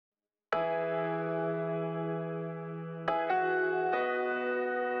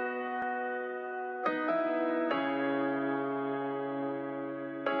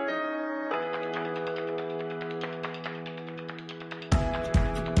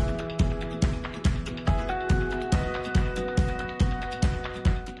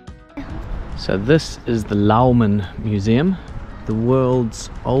So this is the LOUWMAN Museum, the world's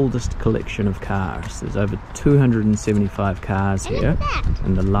oldest collection of cars. There's over 275 cars here,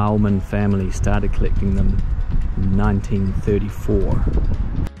 and the LOUWMAN family started collecting them in 1934.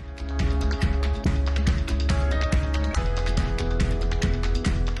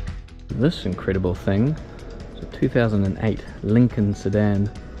 This incredible thing is a 2008 Lincoln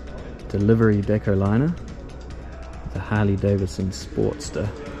sedan delivery Decoliner with a Harley Davidson Sportster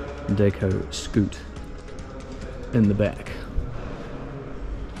Deco Scoot in the back.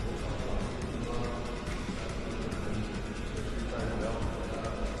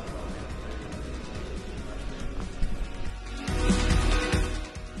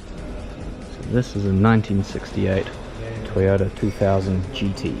 So this is a 1968 Toyota 2000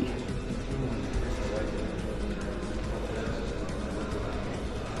 GT.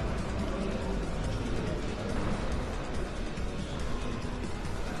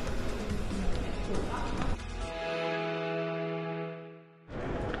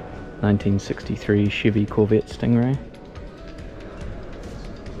 (1963) Chevy Corvette Stingray.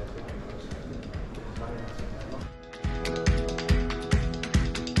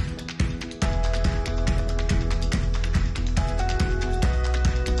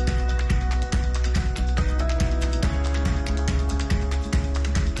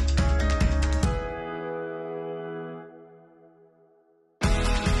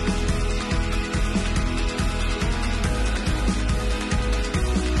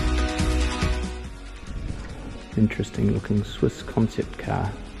 Interesting looking Swiss concept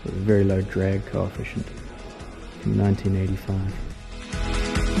car with a very low drag coefficient from 1985.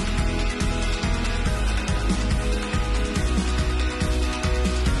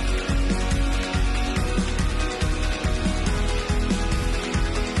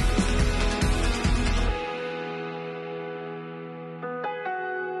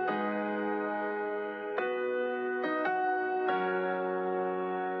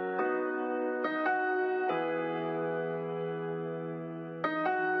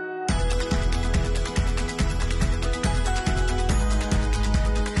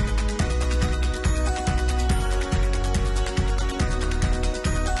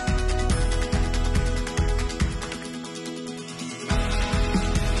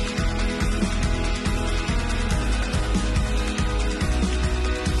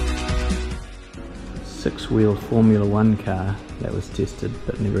 Six-wheel Formula One car that was tested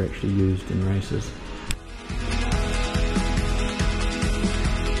but never actually used in races.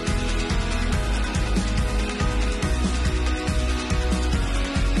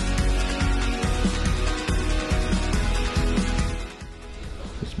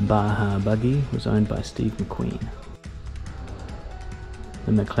 This Baja buggy was owned by Steve McQueen.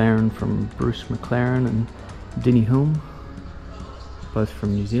 The McLaren from Bruce McLaren and Denny Hulme, both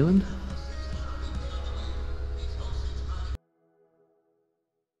from New Zealand.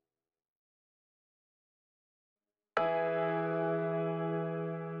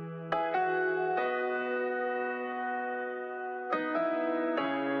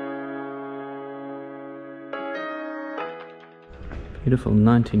 Beautiful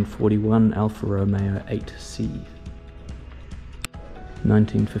 1941 Alfa Romeo 8C.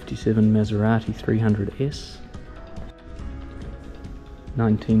 1957 Maserati 300S.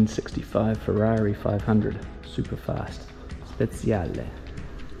 1965 Ferrari 500 Superfast Speciale.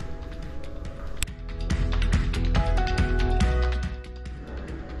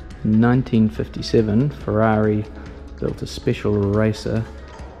 In 1957 Ferrari built a special racer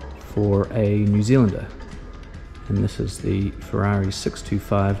for a New Zealander. And this is the Ferrari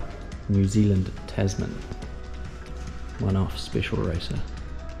 625 New Zealand Tasman, one-off special racer.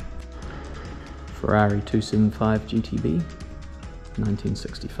 Ferrari 275 GTB,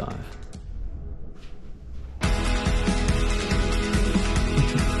 1965.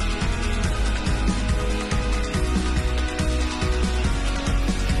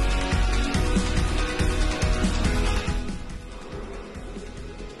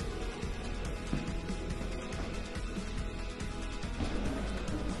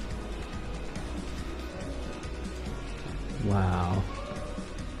 Wow.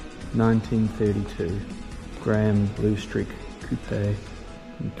 1932 Graham Blue Streak Coupe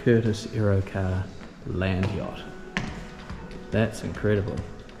and Curtis Aerocar Land Yacht. That's incredible.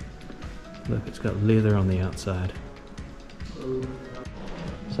 Look, it's got leather on the outside.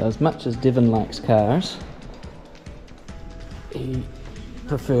 So as much as Devon likes cars, he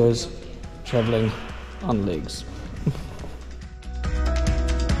prefers travelling on legs.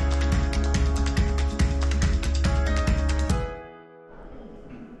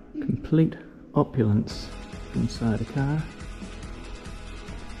 Complete opulence inside a car.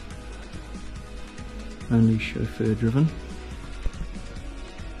 only chauffeur driven.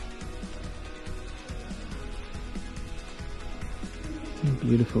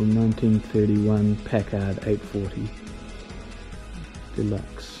 Beautiful 1931 Packard 840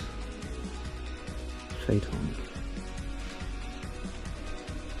 Deluxe Phaeton.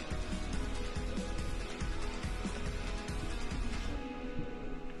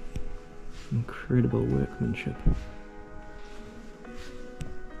 Incredible workmanship.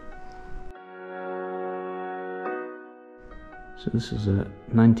 So this is a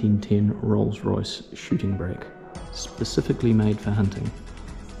 1910 Rolls-Royce shooting brake, specifically made for hunting.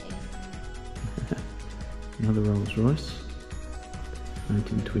 Another Rolls-Royce,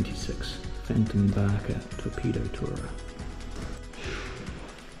 1926 Phantom Barker Torpedo Tourer.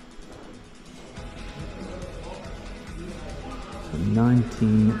 A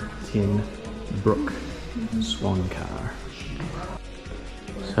 1910 Brook Swan car.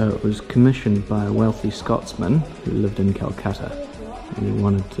 So it was commissioned by a wealthy Scotsman who lived in Calcutta, and he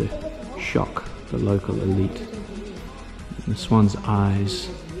wanted to shock the local elite. And the Swan's eyes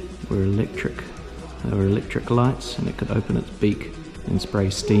were electric. They were electric lights, and it could open its beak and spray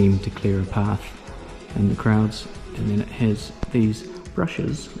steam to clear a path in the crowds. And then it has these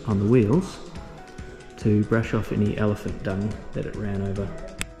brushes on the wheels to brush off any elephant dung that it ran over.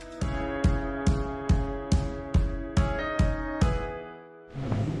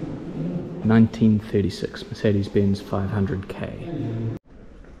 (1936) Mercedes-Benz 500k.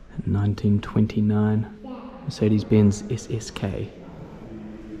 1929 Mercedes-Benz SSK.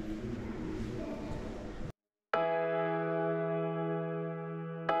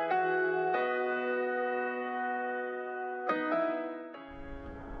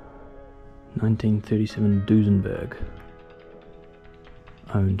 (1937) Duesenberg,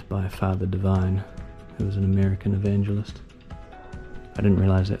 owned by Father Divine, who was an American evangelist. I didn't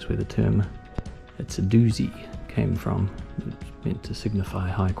realise that's where the term "it's a doozy" came from. It's meant to signify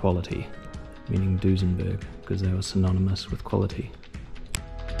high quality, meaning Duesenberg, because they were synonymous with quality.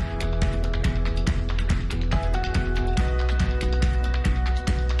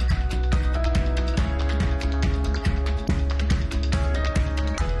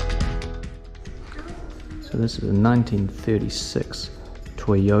 So this is a 1936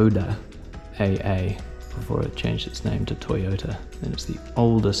 Toyota AA, before it changed its name to Toyota, and it's the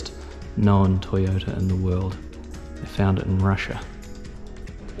oldest known Toyota in the world. They found it in Russia.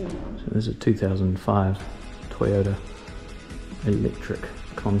 So this is a 2005 Toyota electric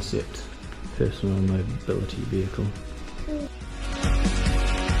concept personal mobility vehicle.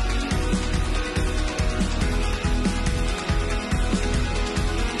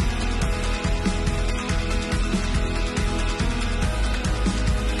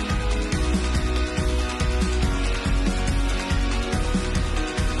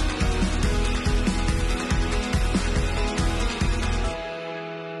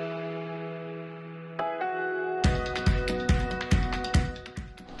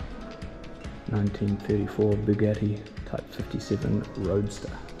 (1934) Bugatti Type 57 Roadster.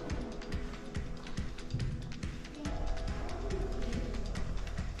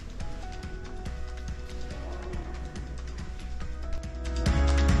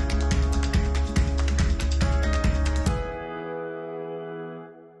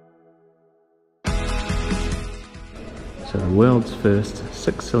 So the world's first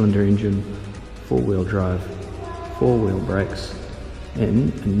 6-cylinder engine, 4-wheel drive, 4-wheel brakes,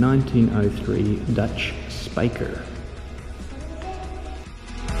 in a 1903 Dutch Spyker.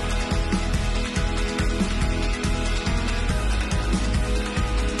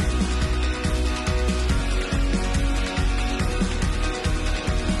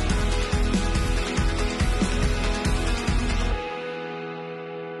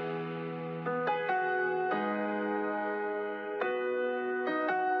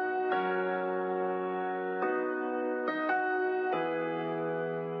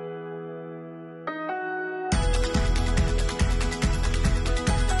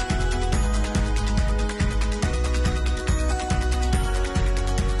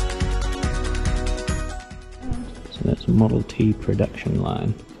 That's a Model T production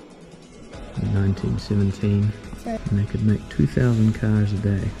line in 1917, and they could make 2,000 cars a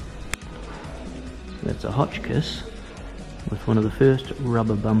day. So that's a Hotchkiss with one of the first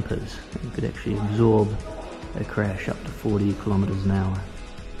rubber bumpers that could actually absorb a crash up to 40 kilometers an hour.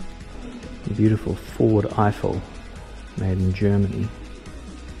 The beautiful Ford Eiffel, made in Germany.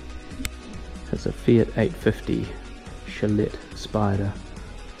 It's a Fiat 850 Chalet Spider.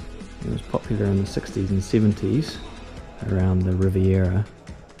 It was popular in the 60s and 70s around the Riviera,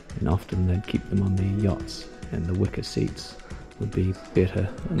 and often they'd keep them on the yachts, and the wicker seats would be better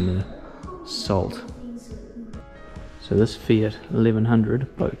in the salt So this Fiat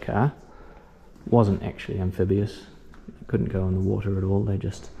 1100 boat car wasn't actually amphibious. It couldn't go in the water at all. They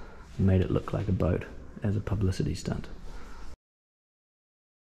just made it look like a boat as a publicity stunt.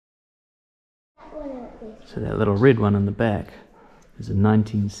 So that little red one in the back is a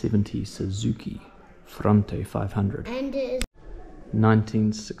 1970 Suzuki Fronte 500. And it is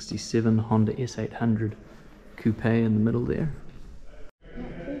 1967 Honda S800 Coupe in the middle there.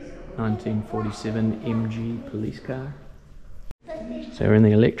 1947 MG police car. So we're in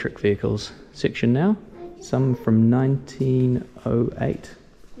the electric vehicles section now. Some from 1908.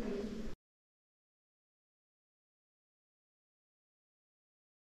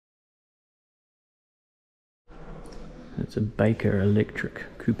 It's a Baker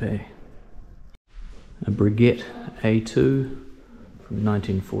electric coupe. A Breguet A2 from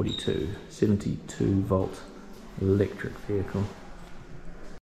 1942, 72 volt electric vehicle.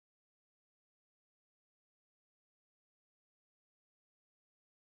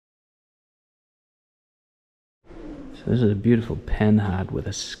 So this is a beautiful panhard with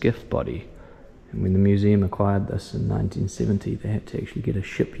a skiff body, and when the museum acquired this in 1970 they had to actually get a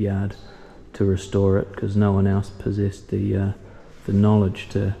shipyard to restore it because no one else possessed the knowledge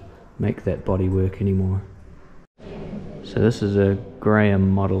to make that body work anymore. So this is a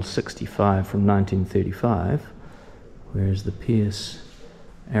Graham Model 65 from 1935, whereas the Pierce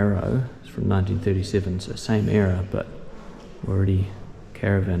Arrow is from 1937, so same era, but already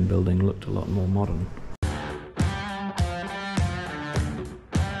caravan building looked a lot more modern.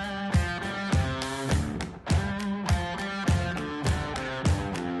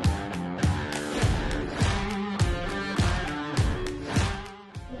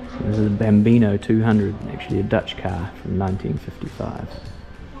 This is a Bambino 200, actually a Dutch car from 1955.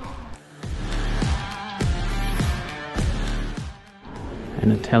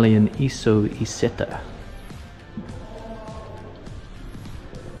 An Italian Iso Isetta.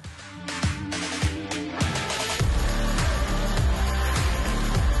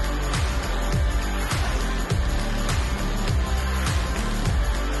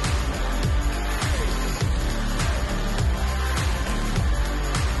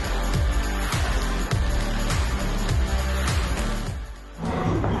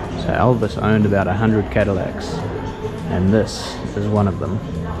 So Elvis owned about 100 Cadillacs, and this is one of them.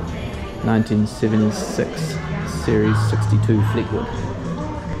 1976 Series 62 Fleetwood.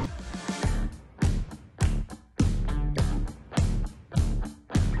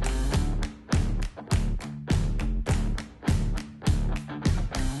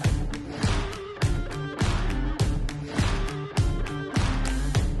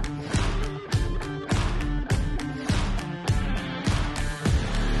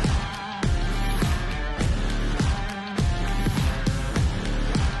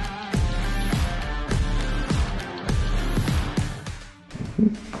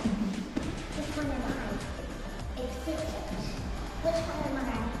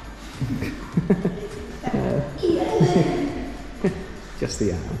 Just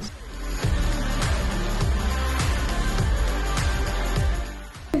the arms.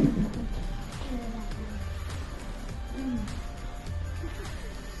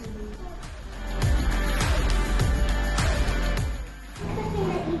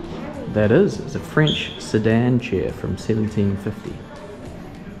 That is, it's a French sedan chair from 1750.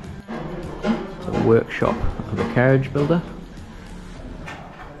 It's a workshop of a carriage builder.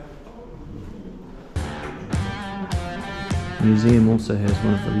 The museum also has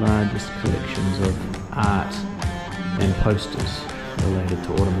one of the largest collections of art and posters related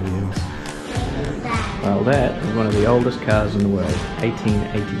to automobiles. Well, that is one of the oldest cars in the world,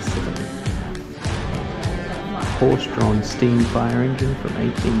 1887. Horse-drawn steam fire engine from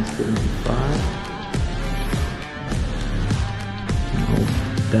 1875. An old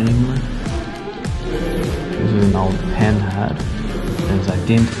Daimler. This is an old Panhard. It is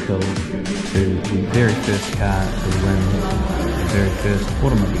identical to the very first car to win the very first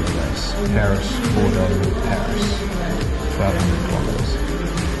automobile race, Paris-Bordeaux, Paris, 1200 kilometers.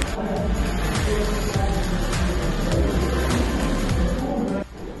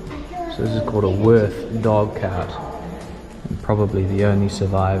 So this is called a Worth dog cart, and probably the only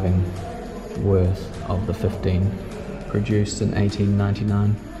surviving Worth of the 15, produced in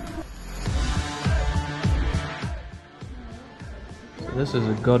 1899. This is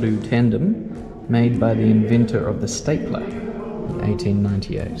a Godot tandem made by the inventor of the stapler in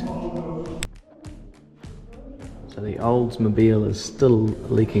 1898. So the Oldsmobile is still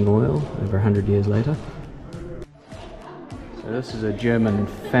leaking oil over 100 years later. So this is a German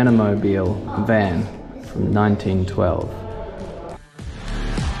Phanomobile van from 1912.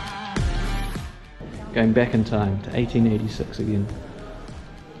 Going back in time to 1886 again.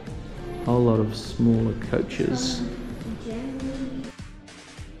 Whole lot of smaller coaches.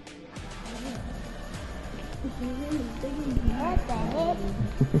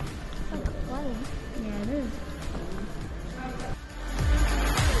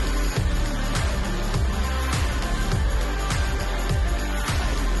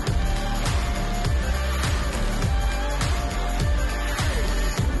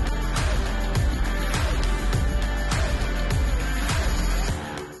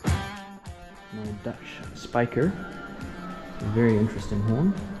 Dutch spiker, a very interesting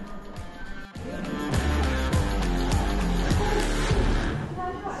horn.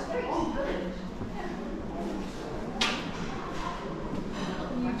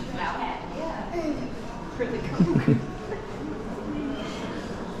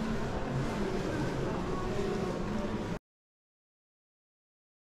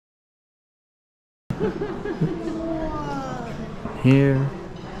 Here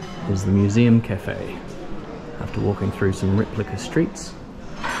is the Museum Cafe, after walking through some replica streets.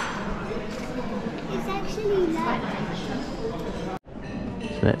 It's actually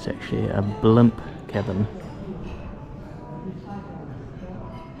So that's actually a blimp cabin.